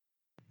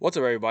What's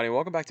up, everybody?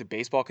 Welcome back to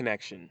Baseball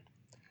Connection.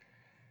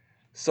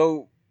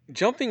 So,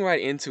 jumping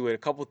right into it, a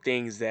couple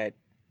things that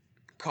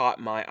caught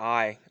my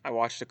eye. I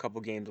watched a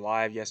couple games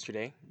live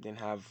yesterday. Didn't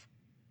have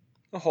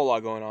a whole lot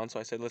going on, so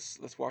I said let's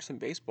watch some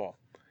baseball.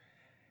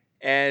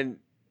 And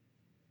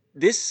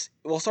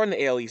starting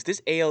the AL East,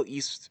 this AL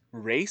East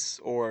race,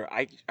 or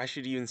I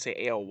should even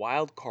say AL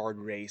wild card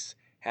race,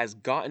 has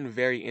gotten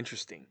very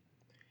interesting.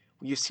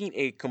 You've seen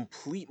a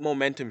complete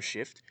momentum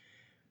shift.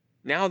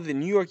 Now the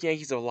New York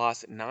Yankees have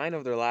lost 9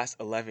 of their last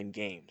 11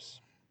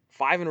 games.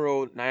 5 in a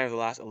row, 9 of the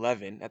last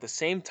 11. At the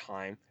same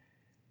time,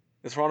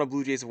 the Toronto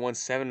Blue Jays have won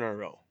 7 in a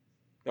row.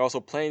 They're also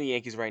playing the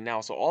Yankees right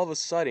now. So all of a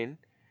sudden,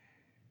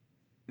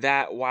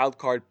 that wild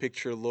card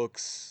picture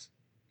looks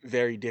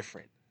very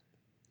different.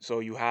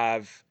 So you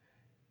have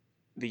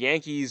the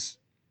Yankees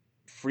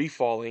free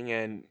falling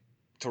and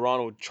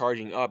Toronto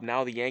charging up.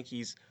 Now the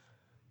Yankees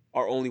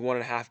are only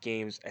 1.5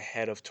 games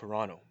ahead of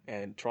Toronto.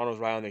 And Toronto's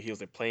right on their heels.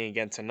 They're playing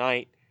again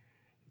tonight.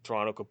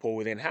 Toronto could pull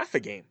within half a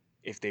game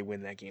if they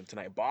win that game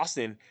tonight.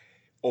 Boston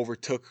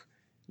overtook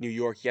New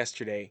York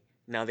yesterday.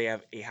 Now they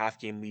have a half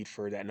game lead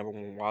for that number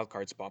one wild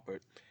card spot. But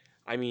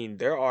I mean,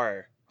 there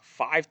are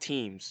 5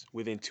 teams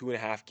within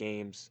 2.5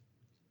 games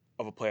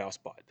of a playoff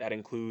spot. That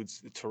includes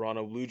the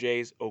Toronto Blue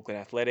Jays, Oakland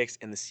Athletics,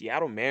 and the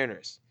Seattle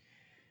Mariners.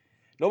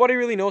 Nobody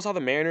really knows how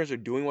the Mariners are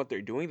doing what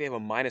they're doing. They have a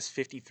minus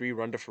 53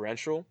 run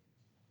differential.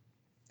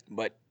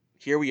 But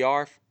here we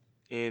are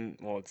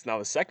it's now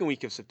the second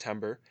week of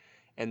September,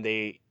 and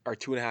they are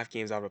 2.5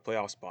 games out of a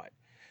playoff spot.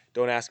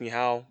 Don't ask me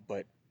how,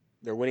 but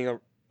they're winning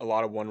a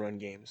lot of one-run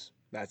games.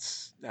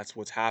 That's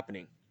what's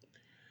happening.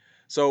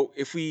 So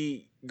if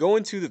we go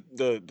into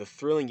the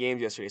thrilling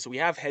games yesterday, so we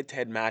have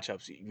head-to-head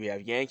matchups. We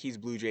have Yankees,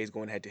 Blue Jays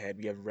going head-to-head.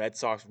 We have Red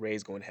Sox,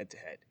 Rays going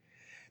head-to-head.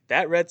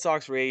 That Red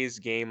Sox Rays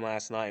game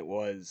last night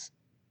was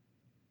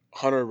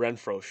Hunter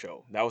Renfroe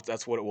show.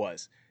 That's what it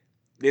was.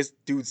 This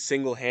dude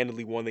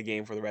single-handedly won the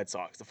game for the Red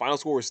Sox. The final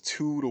score was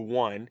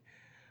 2-1.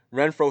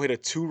 Renfroe hit a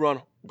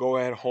 2-run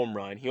go-ahead home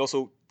run. He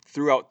also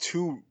threw out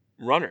 2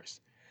 runners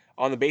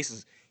on the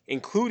bases,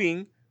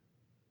 including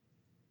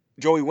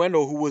Joey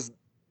Wendell, who was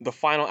the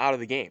final out of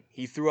the game.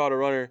 He threw out a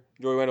runner,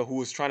 Joey Wendell, who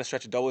was trying to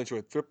stretch a double into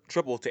a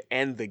triple to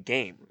end the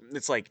game.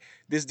 It's like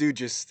this dude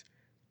just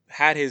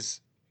had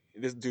this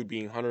dude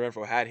being Hunter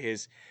Renfroe had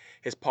his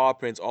paw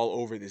prints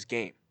all over this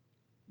game.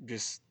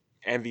 Just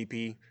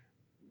MVP,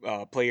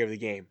 player of the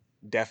game,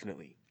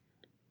 definitely.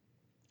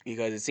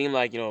 Because it seemed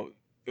like,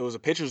 it was a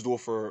pitcher's duel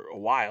for a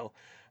while.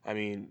 I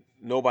mean,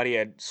 nobody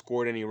had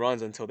scored any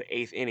runs until the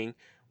 8th inning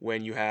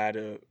when you had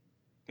a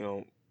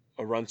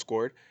run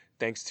scored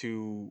thanks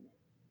to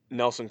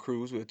Nelson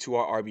Cruz with a 2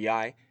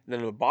 RBI. And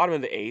then at the bottom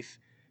of the 8th,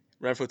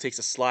 Renfroe takes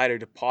a slider,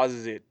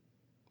 deposits it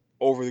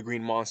over the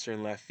green monster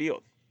in left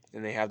field.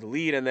 And they have the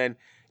lead. And then,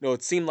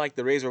 it seemed like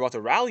the Rays were about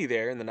to rally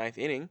there in the 9th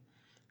inning.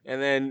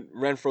 And then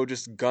Renfroe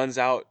just guns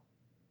out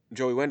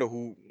Joey Wendell,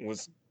 who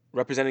was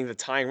representing the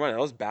tying run. That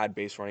was bad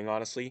base running,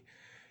 honestly.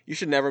 You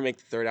should never make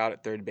the third out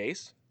at third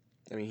base.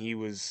 I mean, he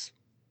was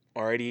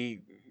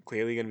already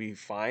clearly going to be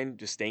fine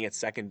just staying at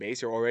second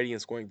base. You're already in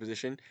scoring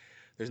position.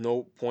 There's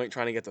no point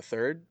trying to get to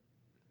third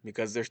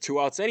because there's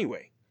 2 outs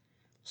anyway.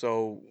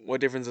 So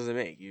what difference does it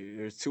make?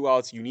 There's 2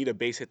 outs. You need a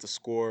base hit to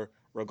score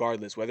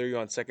regardless. Whether you're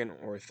on second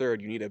or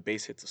third, you need a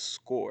base hit to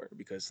score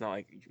because it's not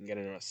like you can get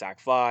in a sac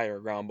fly or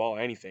a ground ball or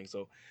anything.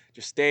 So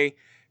just stay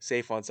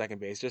safe on second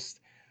base.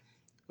 Just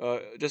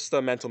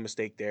a mental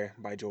mistake there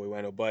by Joey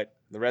Wendell. But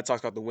the Red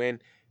Sox got the win.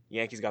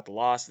 Yankees got the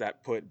loss.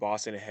 That put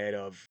Boston ahead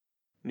of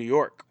New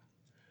York.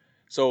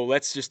 So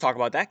let's just talk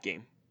about that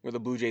game where the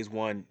Blue Jays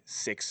won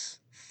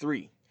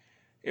 6-3.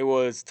 It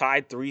was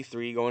tied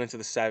 3-3 going into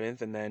the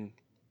 7th, and then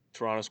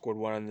Toronto scored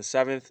one in the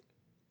 7th,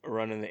 a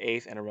run in the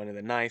 8th, and a run in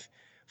the 9th.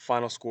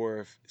 Final score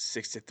of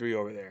 6-3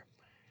 over there.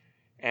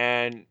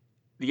 And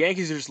the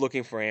Yankees are just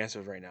looking for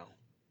answers right now.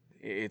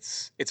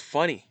 It's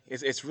funny.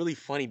 It's really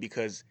funny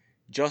because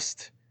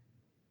just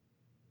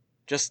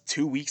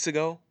 2 weeks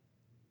ago,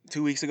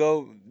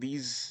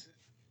 these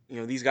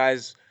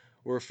guys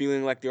were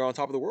feeling like they're on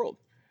top of the world.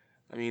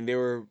 I mean, they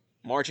were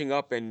marching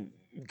up and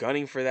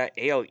gunning for that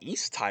AL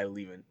East title,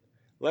 even,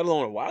 let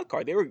alone a wild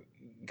card. They were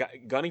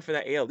gunning for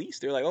that AL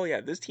East. They're like, oh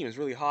yeah, this team is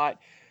really hot.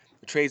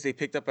 The trades they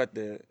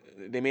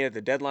made at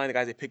the deadline, the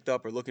guys they picked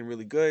up are looking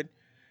really good.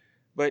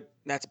 But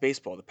that's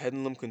baseball. The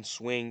pendulum can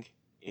swing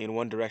in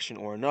one direction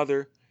or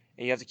another,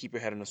 and you have to keep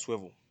your head on a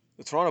swivel.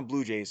 The Toronto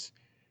Blue Jays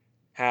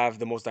have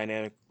the most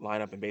dynamic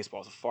lineup in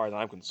baseball, as far as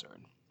I'm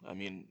concerned. I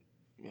mean,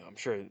 I'm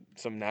sure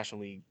some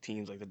National League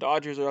teams like the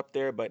Dodgers are up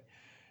there, but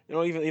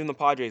even the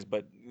Padres.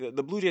 But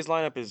the Blue Jays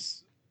lineup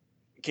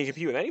can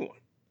compete with anyone.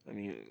 I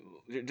mean,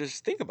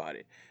 just think about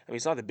it. I mean,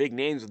 it's not the big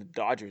names of the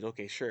Dodgers.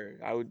 Okay, sure,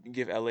 I would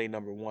give LA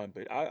number one,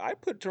 but I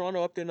put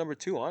Toronto up there number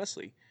two,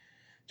 honestly.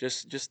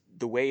 Just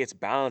the way it's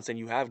balanced, and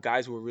you have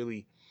guys who are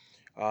really,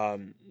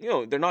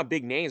 they're not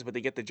big names, but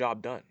they get the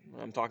job done.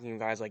 I'm talking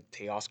guys like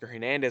Teoscar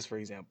Hernandez, for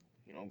example.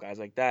 Guys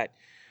like that.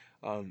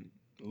 Um,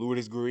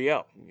 Lourdes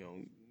Gurriel,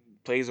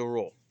 plays a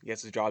role,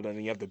 gets the job done.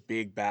 And you have the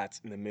big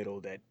bats in the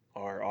middle that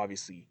are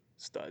obviously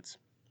studs.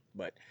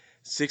 But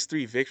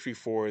 6-3 victory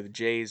for the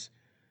Jays.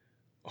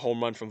 A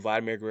home run from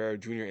Vladimir Guerrero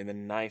Jr. in the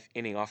ninth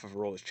inning off of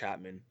Aroldis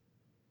Chapman.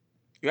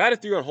 You had a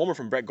 3-run homer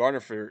from Brett Gardner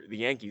for the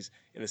Yankees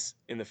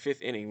in the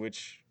fifth inning,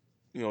 which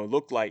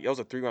looked like it was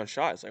a 3-run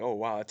shot. It's like, oh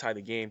wow, that tied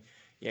the game.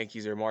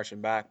 Yankees are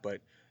marching back,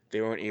 but they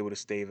weren't able to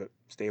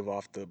stave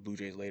off the Blue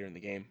Jays later in the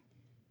game.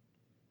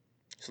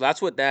 So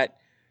that's what that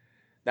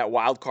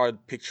wild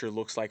card picture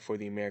looks like for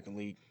the American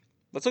League.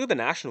 Let's look at the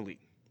National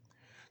League.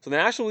 So the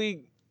National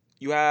League,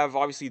 you have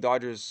obviously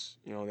Dodgers.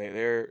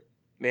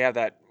 They have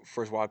that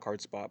first wild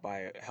card spot by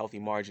a healthy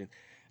margin.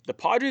 The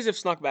Padres have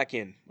snuck back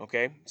in.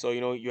 Okay, so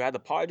you had the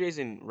Padres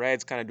and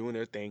Reds kind of doing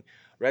their thing.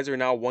 Reds are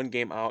now one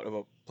game out of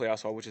a playoff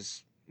spot, which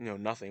is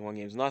nothing. One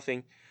game's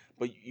nothing,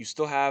 but you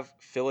still have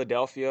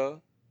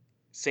Philadelphia,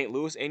 St.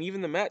 Louis, and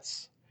even the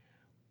Mets.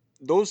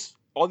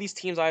 All these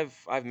teams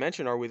I've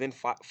mentioned are within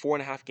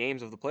 4.5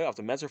 games of the playoffs.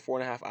 The Mets are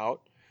 4.5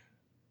 out.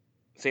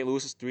 St.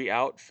 Louis is 3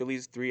 out.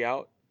 Philly's 3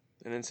 out,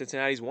 and then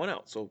Cincinnati's 1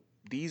 out. So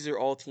these are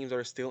all teams that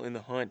are still in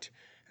the hunt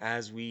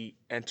as we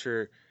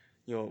enter,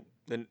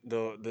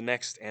 the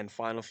next and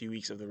final few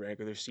weeks of the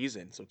regular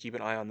season. So keep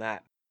an eye on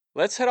that.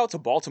 Let's head out to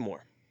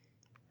Baltimore.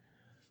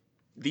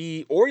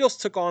 The Orioles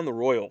took on the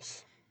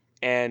Royals,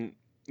 and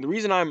the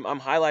reason I'm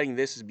highlighting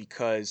this is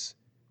because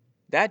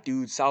that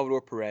dude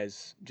Salvador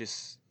Perez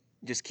just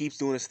keeps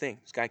doing his thing.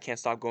 This guy can't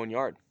stop going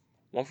yard.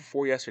 1 for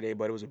 4 yesterday,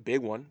 but it was a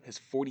big one. His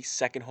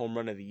 42nd home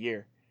run of the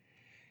year.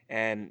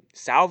 And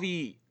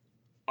Salvy's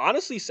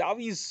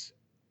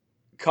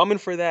coming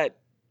for that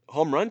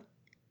home run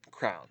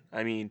crown.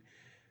 I mean,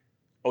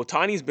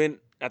 Ohtani's been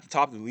at the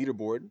top of the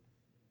leaderboard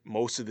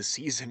most of the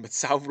season, but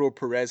Salvador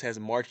Perez has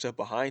marched up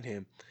behind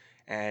him.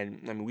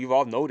 And I mean, we've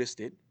all noticed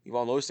it.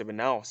 But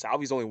now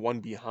Salvy's only one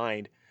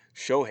behind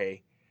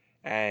Shohei.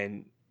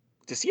 And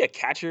to see a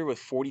catcher with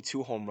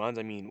 42 home runs,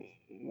 I mean,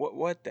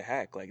 what the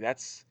heck? Like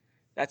that's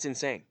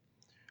insane.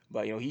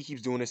 But he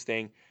keeps doing his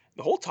thing.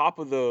 The whole top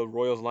of the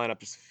Royals lineup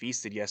just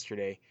feasted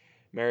yesterday.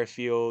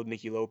 Merrifield,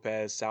 Nicky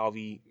Lopez,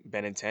 Salvy,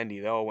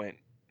 Benintendi,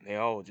 they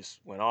all just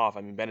went off.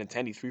 I mean,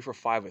 Benintendi 3 for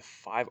 5 with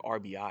 5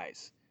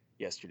 RBIs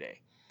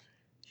yesterday.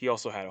 He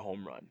also had a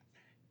home run.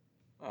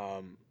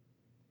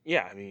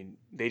 Yeah, I mean,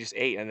 they just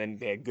ate, and then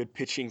they had good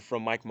pitching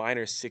from Mike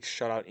Minor, 6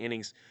 shutout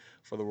innings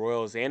for the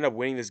Royals. They ended up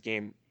winning this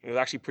game. It was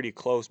actually pretty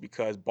close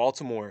because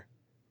Baltimore,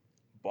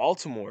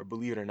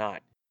 believe it or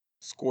not,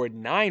 scored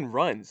 9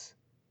 runs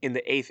in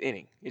the 8th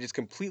inning. It just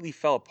completely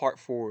fell apart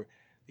for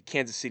the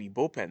Kansas City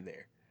bullpen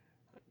there.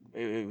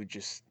 It was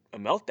just a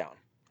meltdown.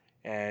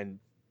 And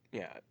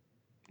yeah,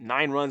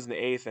 9 runs in the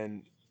 8th,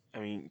 and I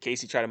mean,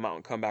 Casey tried to mount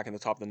and come back in the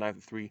top of the ninth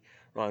with 3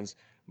 runs,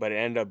 but it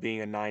ended up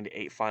being a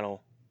 9-8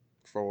 final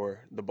for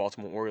the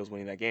Baltimore Orioles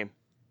winning that game.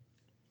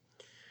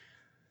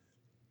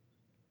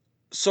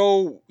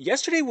 So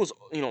yesterday was,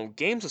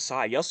 games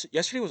aside,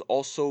 yesterday was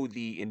also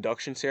the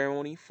induction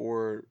ceremony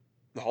for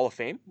the Hall of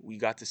Fame. We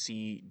got to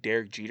see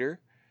Derek Jeter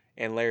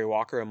and Larry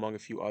Walker, among a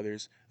few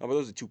others. But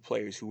those are 2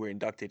 players who were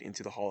inducted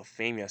into the Hall of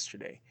Fame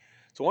yesterday.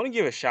 So I want to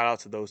give a shout out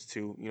to those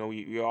 2.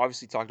 We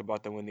obviously talked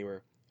about them when they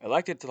were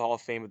elected to the Hall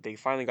of Fame, but they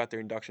finally got their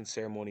induction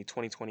ceremony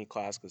 2020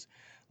 class, because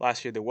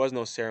last year there was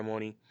no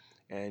ceremony,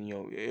 and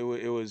it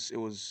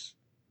was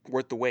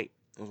worth the wait.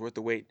 It was worth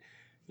the wait.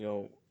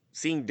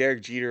 Seeing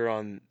Derek Jeter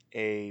on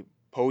a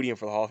podium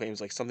for the Hall of Fame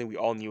is like something we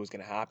all knew was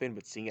going to happen,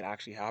 but seeing it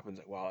actually happen is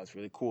like, wow, that's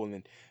really cool. And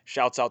then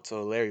shouts out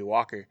to Larry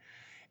Walker.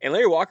 And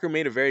Larry Walker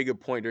made a very good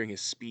point during his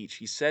speech.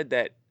 He said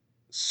that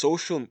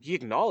he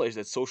acknowledged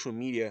that social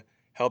media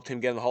helped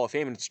him get in the Hall of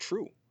Fame, and it's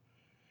true.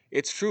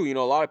 It's true. A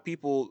lot of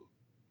people,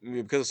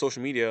 because of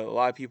social media, a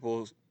lot of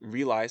people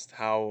realized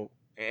how,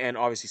 and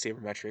obviously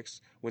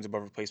sabermetrics, wins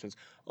above replacement,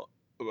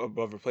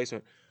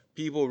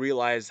 people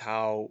realized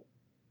how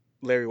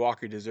Larry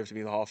Walker deserves to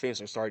be in the Hall of Fame.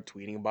 So I started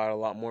tweeting about it a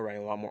lot more,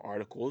 writing a lot more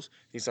articles.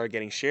 He started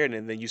getting shared,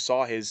 and then you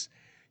saw his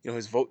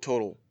vote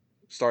total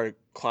started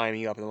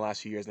climbing up in the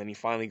last few years. And then he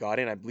finally got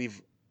in, I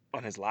believe,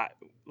 on his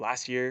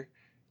last year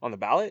on the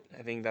ballot.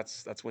 I think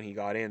that's when he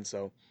got in.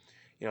 So,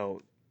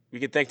 we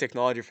can thank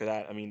technology for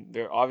that. I mean,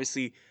 there are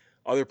obviously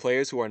other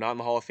players who are not in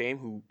the Hall of Fame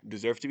who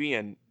deserve to be,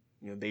 and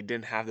they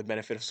didn't have the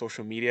benefit of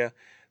social media.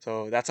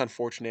 So that's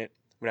unfortunate.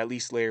 But at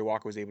least Larry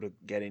Walker was able to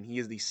get in. He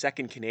is the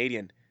second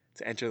Canadian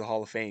to enter the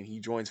Hall of Fame. He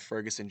joins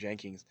Ferguson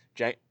Jenkins,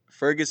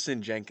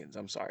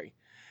 I'm sorry,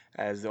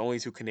 as the only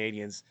 2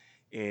 Canadians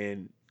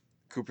in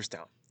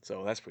Cooperstown.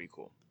 So that's pretty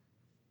cool.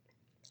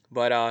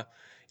 But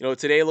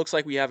today it looks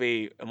like we have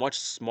a much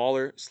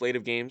smaller slate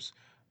of games.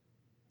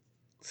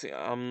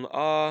 Being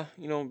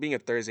a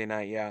Thursday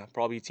night, yeah,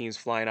 probably teams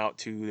flying out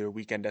to their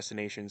weekend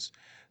destinations.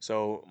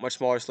 So much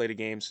smaller slate of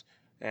games,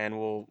 and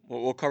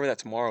we'll cover that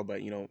tomorrow.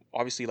 But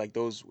obviously, like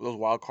those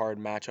wild card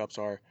matchups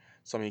are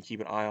something to keep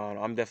an eye on.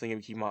 I'm definitely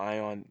gonna keep my eye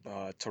on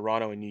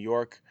Toronto and New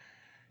York,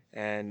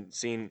 and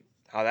seeing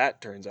how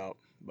that turns out.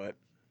 But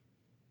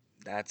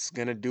that's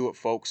gonna do it,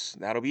 folks.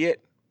 That'll be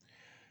it.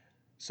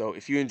 So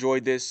if you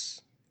enjoyed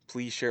this,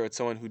 please share it with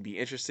someone who'd be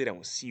interested, and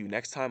we'll see you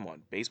next time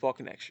on Baseball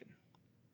Connection.